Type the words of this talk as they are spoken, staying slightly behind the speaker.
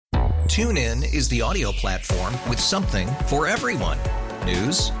TuneIn is the audio platform with something for everyone.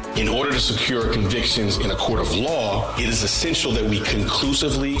 News. In order to secure convictions in a court of law, it is essential that we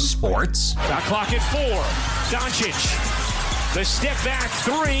conclusively. Sports. Shot clock at 4. Doncic. The step back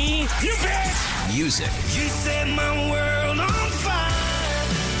 3. You bet. Music. You set my world on fire.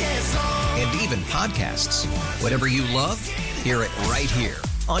 Yes, and even podcasts. Whatever you love, hear it right here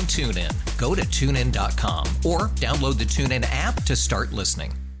on TuneIn. Go to TuneIn.com or download the TuneIn app to start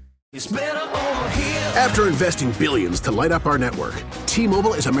listening. It's better over here. After investing billions to light up our network,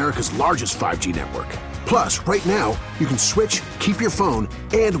 T-Mobile is America's largest 5G network. Plus, right now, you can switch, keep your phone,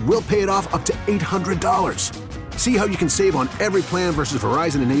 and we'll pay it off up to $800. See how you can save on every plan versus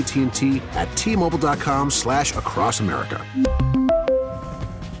Verizon and AT&T at T-Mobile.com/across America.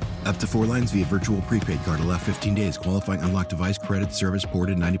 Up to 4 lines via virtual prepaid card. Allow 15 days. Qualifying unlocked device credit service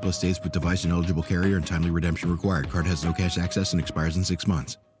ported 90+ states with device and eligible carrier and timely redemption required. Card has no cash access and expires in 6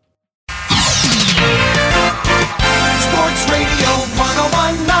 months. Sports Radio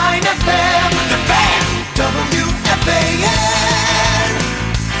 101.9 FM, The Fan, WFAN.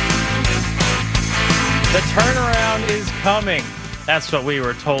 The turnaround is coming. That's what we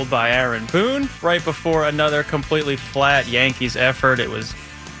were told by Aaron Boone right before another completely flat Yankees effort. It was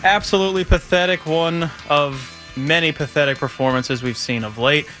absolutely pathetic, one of many pathetic performances we've seen of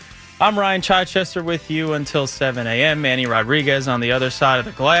late. I'm Ryan Chichester with you until 7 a.m. Manny Rodriguez on the other side of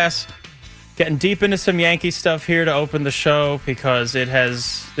the glass. Getting deep into some Yankee stuff here to open the show because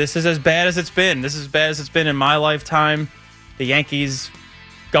this is as bad as it's been. This is as bad as it's been in my lifetime. The Yankees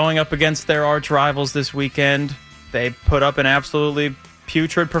going up against their arch rivals this weekend. They put up an absolutely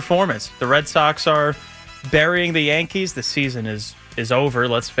putrid performance. The Red Sox are burying the Yankees. The season is over,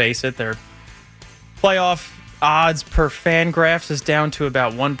 let's face it. Their playoff odds per Fangraphs is down to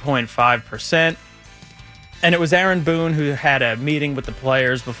about 1.5%. And it was Aaron Boone who had a meeting with the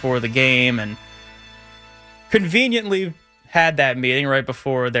players before the game and conveniently had that meeting right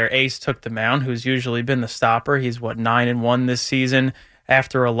before their ace took the mound, who's usually been the stopper. He's, 9-1 this season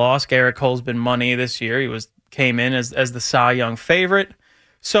after a loss. Garrett Cole's been money this year. He came in as the Cy Young favorite.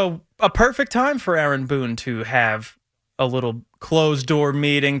 So a perfect time for Aaron Boone to have a little closed-door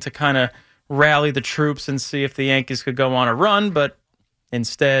meeting to kind of rally the troops and see if the Yankees could go on a run, but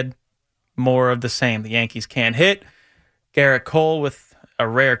instead, more of the same. The Yankees can't hit. Garrett Cole, with a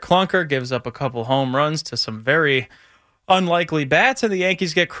rare clunker, gives up a couple home runs to some very unlikely bats, and the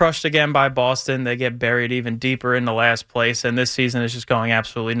Yankees get crushed again by Boston. They get buried even deeper into last place, and this season is just going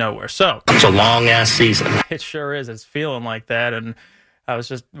absolutely nowhere. So it's a long-ass season. It sure is. It's feeling like that, and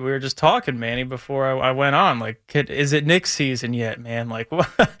we were just talking, Manny, before I went on. Like, is it Knicks season yet, man? Like,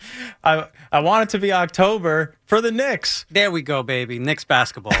 I want it to be October for the Knicks. There we go, baby. Knicks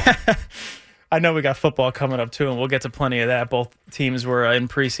basketball. I know we got football coming up, too, and we'll get to plenty of that. Both teams were in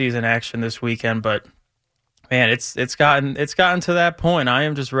preseason action this weekend, but, man, it's gotten to that point. I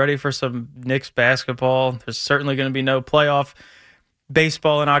am just ready for some Knicks basketball. There's certainly going to be no playoff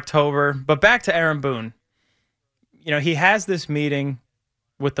baseball in October. But back to Aaron Boone. You know, he has this meeting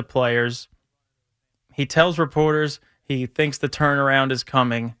with the players. He tells reporters he thinks the turnaround is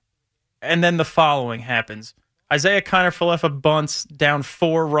coming. And then the following happens. Isaiah Kiner-Falefa bunts down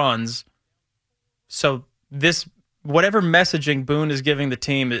 4 runs. So whatever messaging Boone is giving the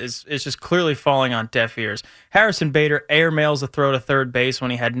team is just clearly falling on deaf ears. Harrison Bader airmails a throw to third base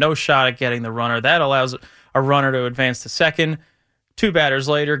when he had no shot at getting the runner. That allows a runner to advance to second. 2 batters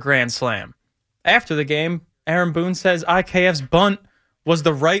later, grand slam. After the game, Aaron Boone says IKF's bunt was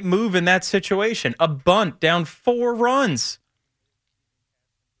the right move in that situation. A bunt down 4 runs.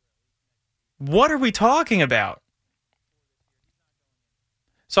 What are we talking about?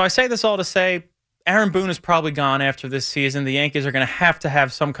 So I say this all to say Aaron Boone is probably gone after this season. The Yankees are going to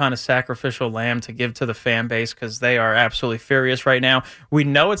have some kind of sacrificial lamb to give to the fan base because they are absolutely furious right now. We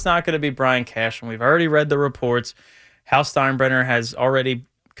know it's not going to be Brian Cashman. We've already read the reports. Hal Steinbrenner has already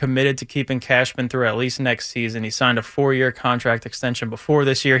committed to keeping Cashman through at least next season. He signed a 4-year contract extension before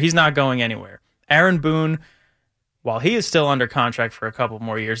this year. He's not going anywhere. Aaron Boone, while he is still under contract for a couple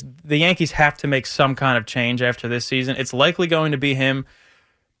more years, the Yankees have to make some kind of change after this season. It's likely going to be him,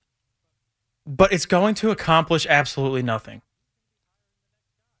 but it's going to accomplish absolutely nothing.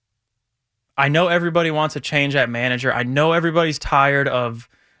 I know everybody wants a change at manager. I know everybody's tired of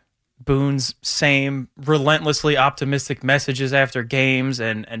Boone's same relentlessly optimistic messages after games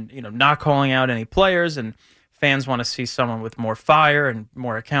and not calling out any players, and fans want to see someone with more fire and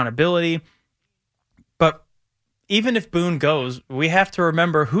more accountability. But even if Boone goes, we have to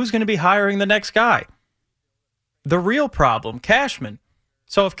remember who's going to be hiring the next guy. The real problem, Cashman.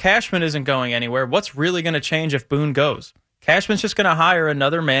 So if Cashman isn't going anywhere, what's really going to change if Boone goes? Cashman's just going to hire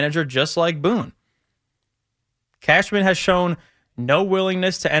another manager just like Boone. Cashman has shown no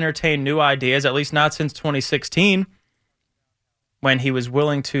willingness to entertain new ideas, at least not since 2016, when he was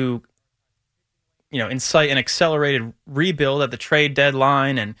willing to, incite an accelerated rebuild at the trade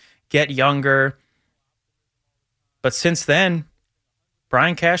deadline and get younger. But since then,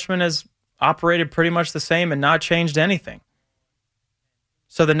 Brian Cashman has operated pretty much the same and not changed anything.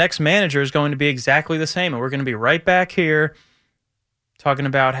 So the next manager is going to be exactly the same, and we're going to be right back here talking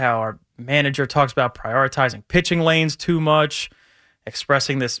about how our manager talks about prioritizing pitching lanes too much,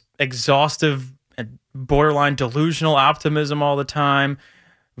 expressing this exhaustive and borderline delusional optimism all the time,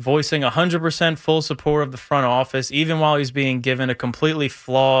 voicing 100% full support of the front office, even while he's being given a completely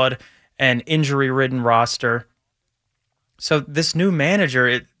flawed and injury-ridden roster. So this new manager,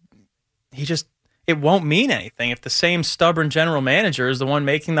 it won't mean anything if the same stubborn general manager is the one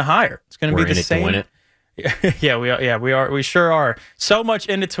making the hire. It's going to be the same. We're in it to win it. Yeah, we are. We sure are. So much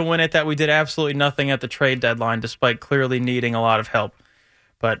in it to win it that we did absolutely nothing at the trade deadline, despite clearly needing a lot of help.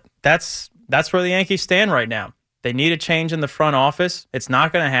 But that's where the Yankees stand right now. They need a change in the front office. It's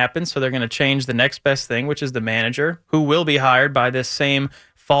not going to happen, so they're going to change the next best thing, which is the manager, who will be hired by this same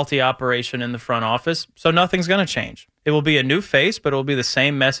faulty operation in the front office. So nothing's going to change. It will be a new face, but it will be the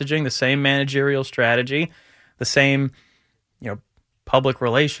same messaging, the same managerial strategy, the same, public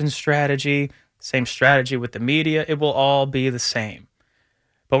relations strategy, same strategy with the media. It will all be the same.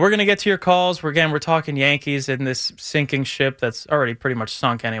 But we're going to get to your calls. We're talking Yankees in this sinking ship that's already pretty much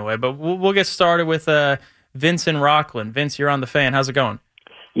sunk anyway. But we'll get started with Vince in Rockland. Vince, you're on the Fan. How's it going?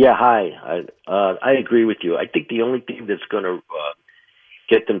 Yeah, hi. I agree with you. I think the only thing that's going to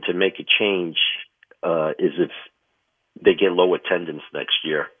get them to make a change is if they get low attendance next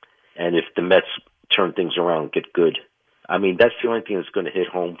year, and if the Mets turn things around, get good. I mean, that's the only thing that's going to hit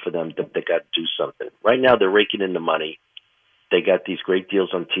home for them. That they got to do something. Right now, they're raking in the money. They got these great deals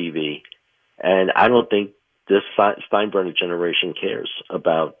on TV, and I don't think this Steinbrenner generation cares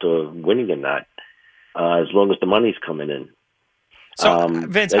about winning or not, as long as the money's coming in. So,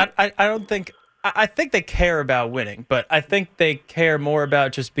 Vince, I don't think. I think they care about winning, but I think they care more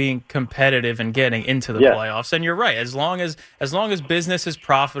about just being competitive and getting into the playoffs. And you're right. As long as business is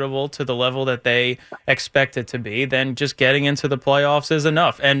profitable to the level that they expect it to be, then just getting into the playoffs is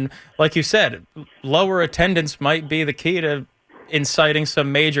enough. And like you said, lower attendance might be the key to inciting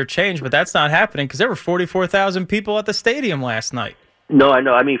some major change, but that's not happening because there were 44,000 people at the stadium last night. No, I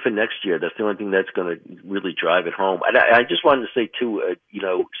know. I mean, for next year, that's the only thing that's going to really drive it home. And I just wanted to say, too,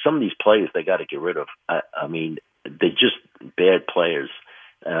 some of these players they got to get rid of. I mean, they're just bad players.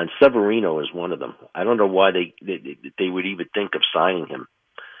 And Severino is one of them. I don't know why they would even think of signing him.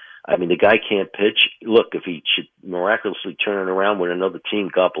 I mean, the guy can't pitch. Look, if he should miraculously turn it around with another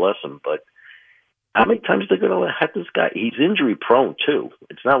team, God bless him. But how many times they're going to have this guy? He's injury prone, too.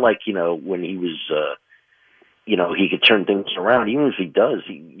 It's not like, when he was he could turn things around. Even if he does,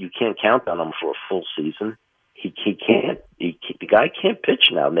 you can't count on him for a full season. He can't. The guy can't pitch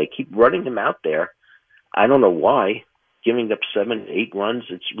now, and they keep running him out there. I don't know why. Giving up 7-8 runs,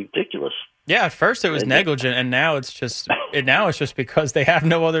 it's ridiculous. Yeah, at first it was negligent, and now it's just because they have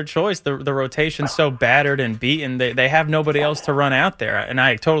no other choice. The rotation's so battered and beaten, they have nobody else to run out there. And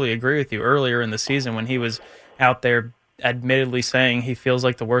I totally agree with you. Earlier in the season, when he was out there admittedly saying he feels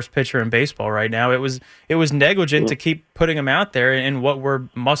like the worst pitcher in baseball right now, it was negligent to keep putting him out there in what were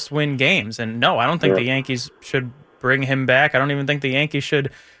must-win games. And no, I don't think the Yankees should bring him back. I don't even think the Yankees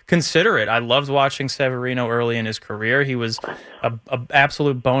should consider it. I loved watching Severino early in his career. He was a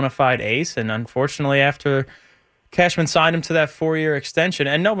absolute bona fide ace, and unfortunately after Cashman signed him to that 4-year extension,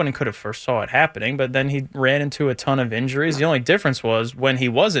 and no one could have foresaw it happening, but then he ran into a ton of injuries. The only difference was when he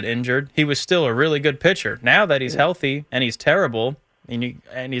wasn't injured, he was still a really good pitcher. Now that he's healthy and he's terrible, and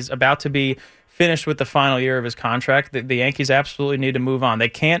he's about to be finished with the final year of his contract, the Yankees absolutely need to move on.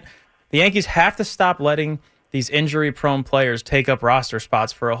 The Yankees have to stop letting these injury-prone players take up roster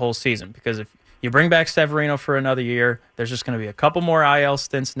spots for a whole season, because if you bring back Severino for another year, there's just going to be a couple more IL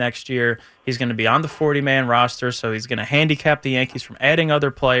stints next year. He's going to be on the 40-man roster, so he's going to handicap the Yankees from adding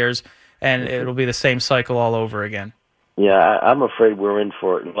other players, and it'll be the same cycle all over again. Yeah, I'm afraid we're in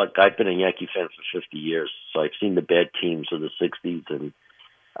for it. Like, I've been a Yankee fan for 50 years, so I've seen the bad teams of the 60s, and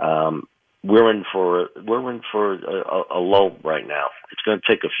we're in for a lull right now. It's going to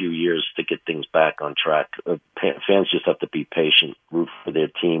take a few years to get things back on track. Fans just have to be patient, root for their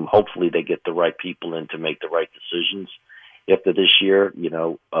team. Hopefully, they get the right people in to make the right decisions after this year.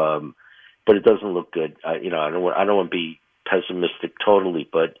 But it doesn't look good. I don't want to be pessimistic totally,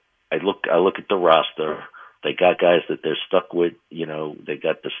 but I look at the roster. They got guys that they're stuck with. They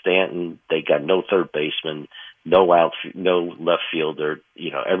got the Stanton. They got no third baseman. no left fielder.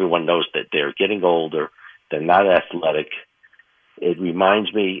 Everyone knows that they're getting older. They're not athletic. It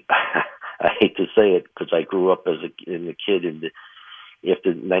reminds me, I hate to say it because I grew up as a kid after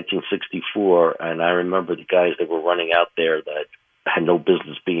 1964, and I remember the guys that were running out there that had no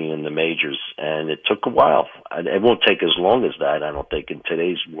business being in the majors, and it took a while. And it won't take as long as that, I don't think, in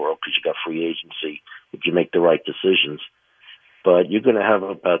today's world, because you got free agency if you make the right decisions. But you're going to have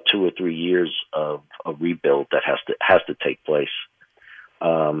about 2 or 3 years of a rebuild that has to take place,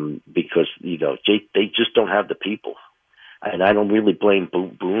 because they just don't have the people. And I don't really blame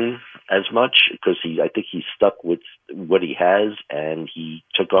Boone as much, because I think he's stuck with what he has, and he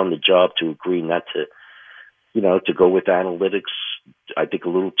took on the job to agree not to, to go with analytics. I think a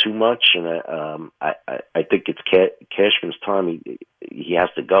little too much, and I think it's Cashman's time. He has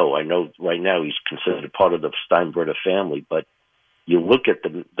to go. I know right now he's considered part of the Steinbrenner family, but you look at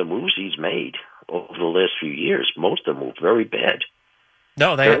the moves he's made over the last few years. Most of them were very bad.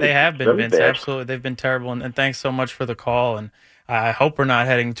 No, they have been, Vince. Bad. Absolutely. They've been terrible. And thanks so much for the call. And I hope we're not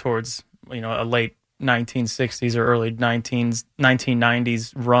heading towards, a late 1960s or early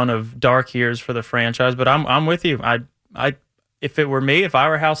 1990s run of dark years for the franchise. But I'm with you. If it were me, if I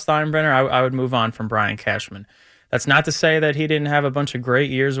were Hal Steinbrenner, I would move on from Brian Cashman. That's not to say that he didn't have a bunch of great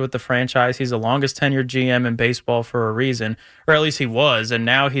years with the franchise. He's the longest tenured GM in baseball for a reason, or at least he was. And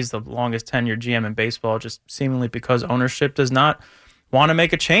now he's the longest tenured GM in baseball, just seemingly because ownership does not want to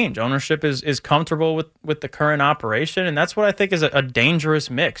make a change. Ownership is comfortable with the current operation, and that's what I think is a dangerous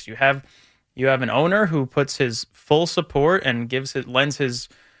mix. You have an owner who puts his full support and lends his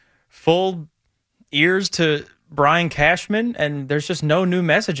full ears to Brian Cashman, and there's just no new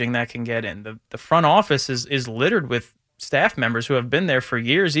messaging that can get in. The front office is littered with staff members who have been there for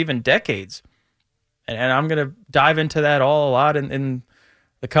years, even decades. And I'm going to dive into that all a lot in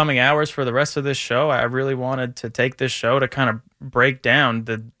the coming hours for the rest of this show. I really wanted to take this show to kind of break down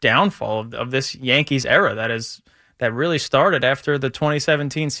the downfall of this Yankees era that really started after the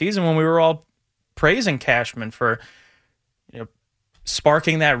 2017 season, when we were all praising Cashman for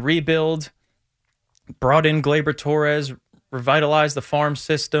sparking that rebuild, brought in Gleyber Torres, revitalized the farm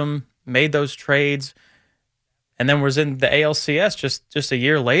system, made those trades, and then was in the ALCS just a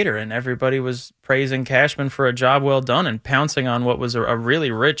year later, and everybody was praising Cashman for a job well done and pouncing on what was a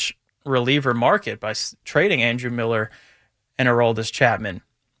really rich reliever market by trading Andrew Miller and Aroldis Chapman.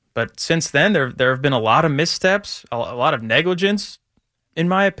 But since then, there have been a lot of missteps, a lot of negligence, in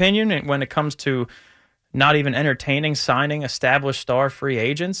my opinion, when it comes to not even entertaining signing established star free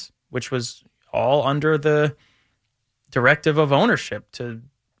agents, which was all under the directive of ownership to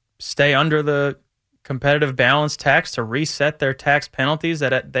stay under the competitive balance tax, to reset their tax penalties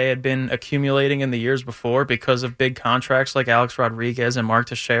that they had been accumulating in the years before because of big contracts like Alex Rodriguez and Mark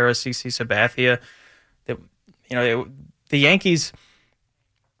Teixeira, CC Sabathia. The Yankees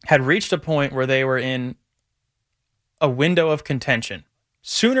had reached a point where they were in a window of contention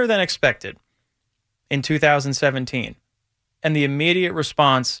sooner than expected in 2017. And the immediate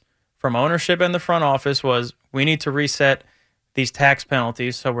response from ownership and the front office was, we need to reset these tax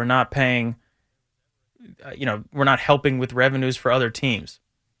penalties so we're not paying, we're not helping with revenues for other teams.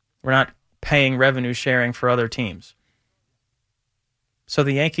 We're not paying revenue sharing for other teams. So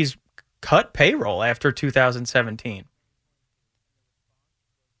the Yankees cut payroll after 2017.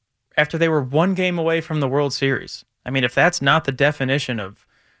 After they were one game away from the World Series. I mean, if that's not the definition of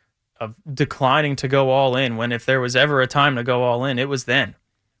declining to go all in, when if there was ever a time to go all in, it was then.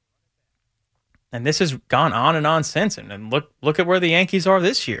 And this has gone on and on since. And look at where the Yankees are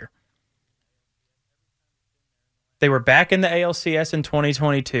this year. They were back in the ALCS in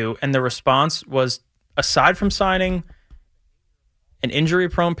 2022, and the response was, aside from signing an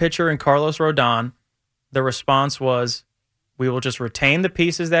injury-prone pitcher in Carlos Rodon, the response was, we will just retain the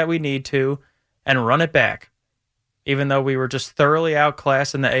pieces that we need to and run it back, even though we were just thoroughly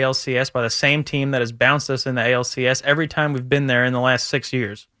outclassed in the ALCS by the same team that has bounced us in the ALCS every time we've been there in the last 6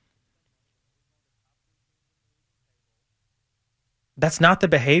 years. That's not the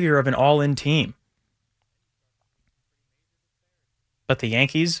behavior of an all-in team. But the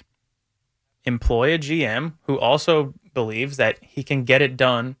Yankees employ a GM who also believes that he can get it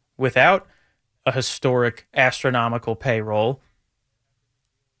done without a historic astronomical payroll.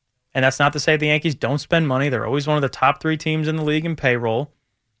 And that's not to say the Yankees don't spend money. They're always one of the top 3 teams in the league in payroll.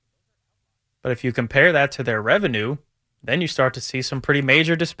 But if you compare that to their revenue, then you start to see some pretty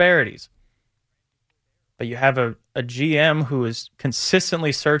major disparities. But you have a GM who is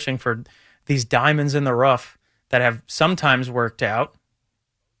consistently searching for these diamonds in the rough that have sometimes worked out.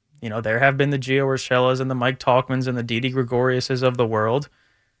 There have been the Gio Urshela's and the Mike Talkmans and the Didi Gregoriuses of the world.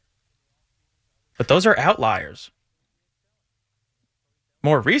 But those are outliers.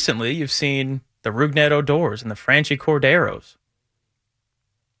 More recently, you've seen the Rougned Odors and the Franchi Corderos.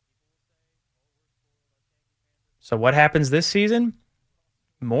 So what happens this season?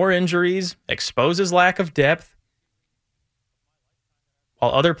 More injuries, exposes lack of depth,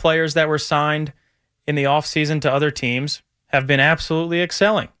 while other players that were signed in the offseason to other teams have been absolutely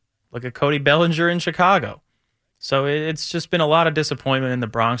excelling. Look at Cody Bellinger in Chicago. So it's just been a lot of disappointment in the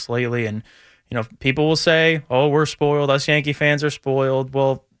Bronx lately, and people will say, "Oh, we're spoiled. Us Yankee fans are spoiled."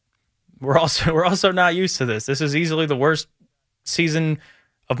 Well, we're also not used to this. This is easily the worst season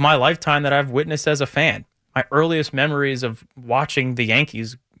of my lifetime that I've witnessed as a fan. My earliest memories of watching the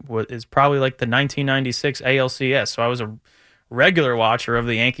Yankees is probably like the 1996 ALCS. So I was a regular watcher of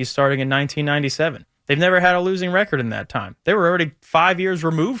the Yankees starting in 1997. They've never had a losing record in that time. They were already 5 years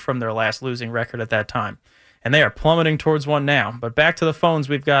removed from their last losing record at that time, and they are plummeting towards one now. But back to the phones,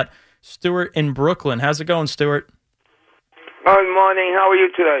 we've got Stuart in Brooklyn. How's it going, Stuart? Good morning. How are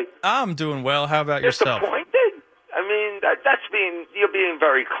you today? I'm doing well. How about yourself? Disappointed? I mean, you're being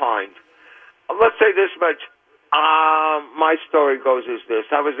very kind. Let's say this much. My story goes as this.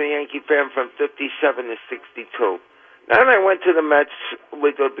 I was a Yankee fan from 57 to 62. Then I went to the Mets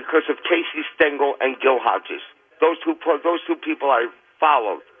because of Casey Stengel and Gil Hodges. Those two people I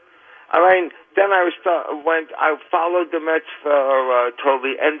followed. All right. Then I followed the Mets till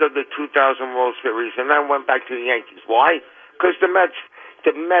the end of the 2000 World Series, and then went back to the Yankees. Why? Because the Mets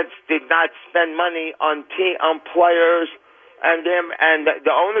did not spend money on players, and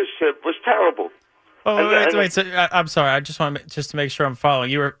the ownership was terrible. Oh, wait. So, I'm sorry. I just want to make sure I'm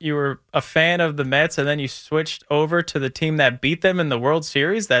following. You were a fan of the Mets, and then you switched over to the team that beat them in the World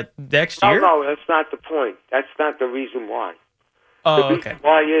Series that next year? No, that's not the point. That's not the reason why. Oh, the reason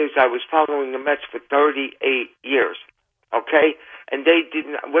why is I was following the Mets for 38 years, okay? And they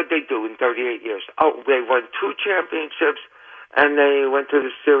didn't. What they do in 38 years? Oh, they won 2 championships, and they went to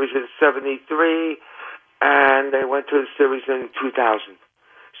the series in '73, and they went to the series in 2000.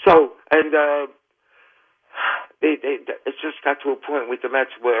 So, and it just got to a point with the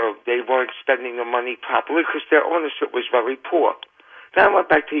Mets where they weren't spending the money properly because their ownership was very poor. Then I went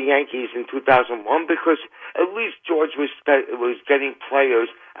back to the Yankees in 2001 because at least George was getting players,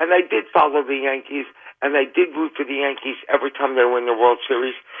 and I did follow the Yankees, and I did root for the Yankees every time they win the World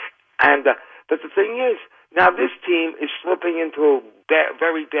Series. And but the thing is, now this team is slipping into a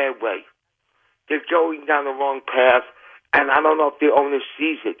very bad way. They're going down the wrong path, and I don't know if the owner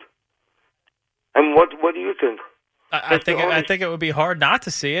sees it. And what do you think? I think it would be hard not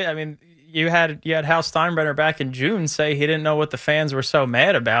to see it. I mean, you had Hal Steinbrenner back in June say he didn't know what the fans were so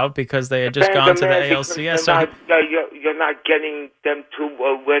mad about because they had just gone to the ALCS. You're not getting them to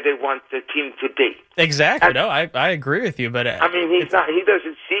where they want the team to be. Exactly. No, I agree with you, but I mean, he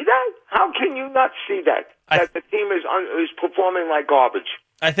doesn't see that. How can you not see that? That the team is performing like garbage.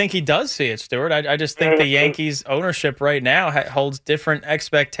 I think he does see it, Stuart. I just think the Yankees ownership right now holds different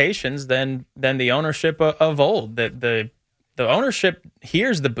expectations than the ownership of old. The ownership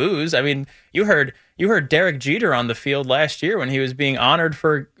hears the boos. I mean, you heard Derek Jeter on the field last year when he was being honored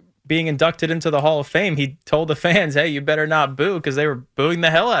for being inducted into the Hall of Fame. He told the fans, "Hey, you better not boo," because they were booing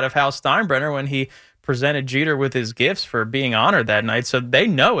the hell out of Hal Steinbrenner when he presented Jeter with his gifts for being honored that night. So they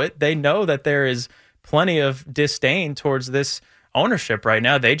know it. They know that there is plenty of disdain towards this ownership right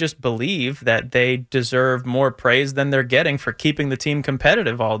now. They just believe that they deserve more praise than they're getting for keeping the team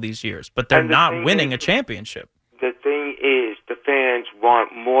competitive all these years, but they're not winning a championship. The thing is, the fans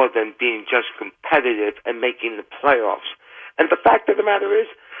want more than being just competitive and making the playoffs. And the fact of the matter is,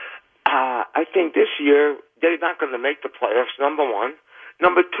 I think this year they're not going to make the playoffs, number one.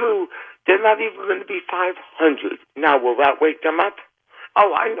 Number two, they're not even going to be 500. Now, will that wake them up?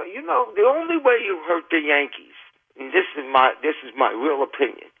 Oh, I know. You know, the only way you hurt the Yankees, and this is my real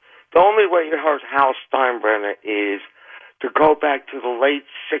opinion, the only way you hurt Hal Steinbrenner is to go back to the late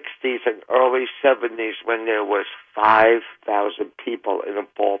 60s and early 70s when there was 5,000 people in a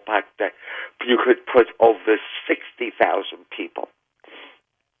ballpark that you could put over 60,000 people.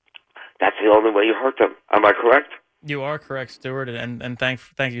 That's the only way you hurt them. Am I correct? You are correct, Stuart, and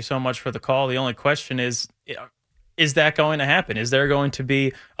thank you so much for the call. The only question is that going to happen? Is there going to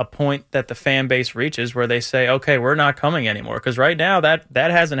be a point that the fan base reaches where they say, okay, we're not coming anymore? Because right now that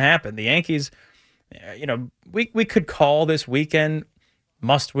hasn't happened. The Yankees, we could call this weekend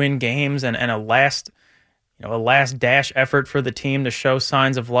must-win games and a last dash effort for the team to show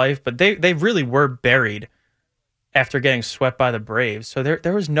signs of life, but they really were buried after getting swept by the Braves. So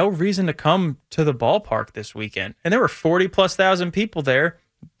there was no reason to come to the ballpark this weekend. And there were 40,000+ people there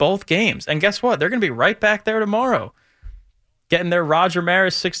both games. And guess what? They're going to be right back there tomorrow. getting their Roger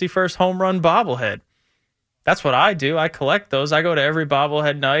Maris 61st home run bobblehead. That's what I do. I collect those. I go to every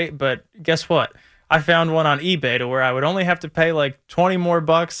bobblehead night, but guess what? I found one on eBay to where I would only have to pay like $20 more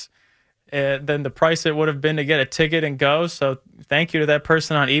than the price it would have been to get a ticket and go. So thank you to that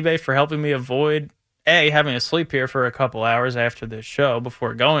person on eBay for helping me avoid A, having to sleep here for a couple hours after this show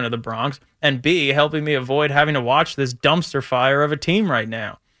before going to the Bronx, and B, helping me avoid having to watch this dumpster fire of a team right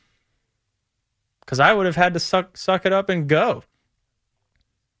now. Because I would have had to suck it up and go.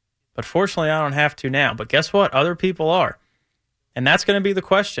 But fortunately, I don't have to now. But guess what? Other people are. And that's going to be the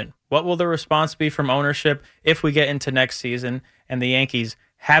question. What will the response be from ownership if we get into next season and the Yankees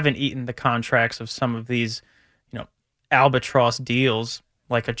haven't eaten the contracts of some of these, albatross deals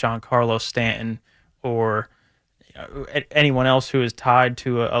like a Giancarlo Stanton or anyone else who is tied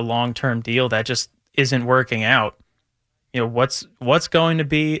to a long-term deal that just isn't working out? What's going to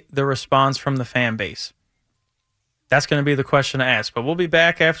be the response from the fan base? That's going to be the question to ask. But we'll be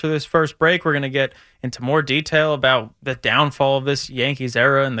back after this first break. We're going to get into more detail about the downfall of this Yankees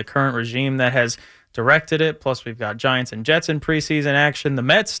era and the current regime that has directed it. Plus, we've got Giants and Jets in preseason action. The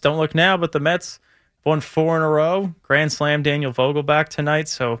Mets, don't look now, but the Mets won 4 in a row. Grand Slam Daniel Vogelbach tonight.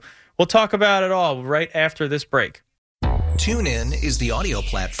 So we'll talk about it all right after this break. TuneIn is the audio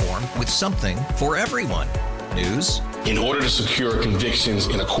platform with something for everyone. News. In order to secure convictions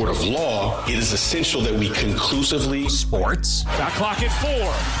in a court of law, it is essential that we conclusively. Sports. Shot clock at 4.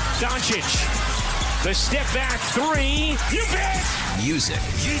 Doncic. The step back 3. You bet. Music.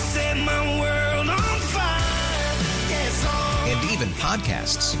 You set my world on fire. Yes, and even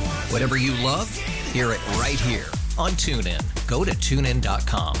podcasts. Whatever you love, hear it right here on TuneIn. Go to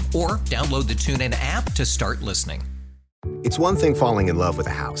TuneIn.com or download the TuneIn app to start listening. It's one thing falling in love with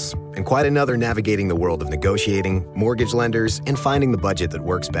a house, and quite another navigating the world of negotiating, mortgage lenders, and finding the budget that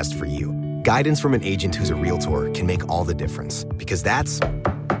works best for you. Guidance from an agent who's a Realtor can make all the difference, because that's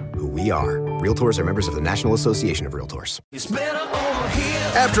who we are. Realtors are members of the National Association of Realtors. it's better over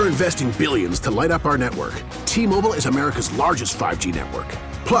here. After investing billions to light up our network, T-Mobile is America's largest 5G network.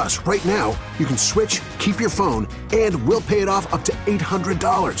 Plus, right now, you can switch, keep your phone, and we'll pay it off up to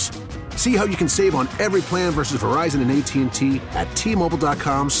 $800. See how you can save on every plan versus Verizon and AT&T at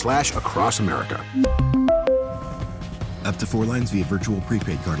T-Mobile.com/across America. Up to 4 lines via virtual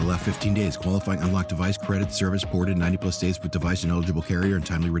prepaid card. Allow 15 days. Qualifying unlocked device credit service ported 90+ states with device and eligible carrier and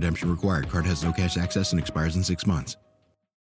timely redemption required. Card has no cash access and expires in 6 months.